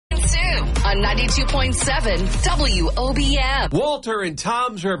on 92.7 WOBM. Walter in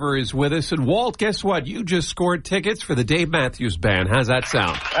Toms River is with us. And Walt, guess what? You just scored tickets for the Dave Matthews Band. How's that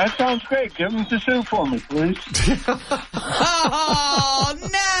sound? That sounds great. Give them to Sue for me, please. Oh,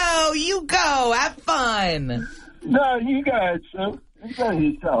 no. You go. Have fun. No, you guys, Sue. You go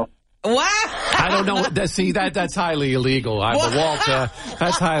yourself. What? I don't know. See, that's highly illegal. Walt,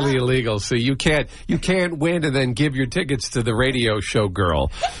 that's highly illegal. So you can't win and then give your tickets to the radio show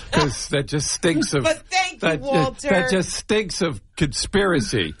girl, because that just stinks of. But thank you, Walter. That just stinks of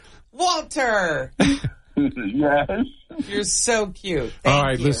conspiracy. Walter. Yes. You're so cute. All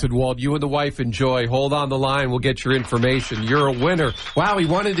right, you. listen, Walt, you and the wife enjoy. Hold on the line. We'll get your information. You're a winner. Wow, he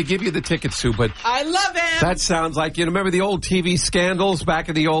wanted to give you the tickets, Sue, but I love him. that sounds like, you remember the old TV scandals back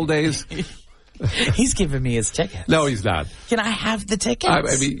in the old days? He's giving me his tickets. No, he's not. Can I have the tickets?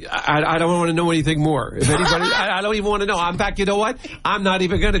 I don't want to know anything more. If anybody, I don't even want to know. In fact, you know what? I'm not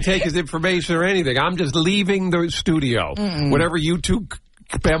even going to take his information or anything. I'm just leaving the studio. Whatever you two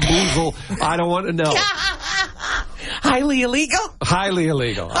bamboozle, I don't want to know. Highly illegal? Highly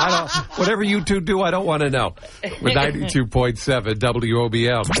illegal. Whatever you two do, I don't want to know. With 92.7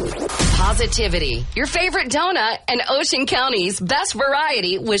 WOBM. Positivity, your favorite donut, and Ocean County's best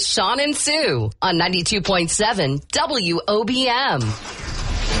variety with Sean and Sue on 92.7 WOBM.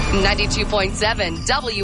 92.7 WOBM.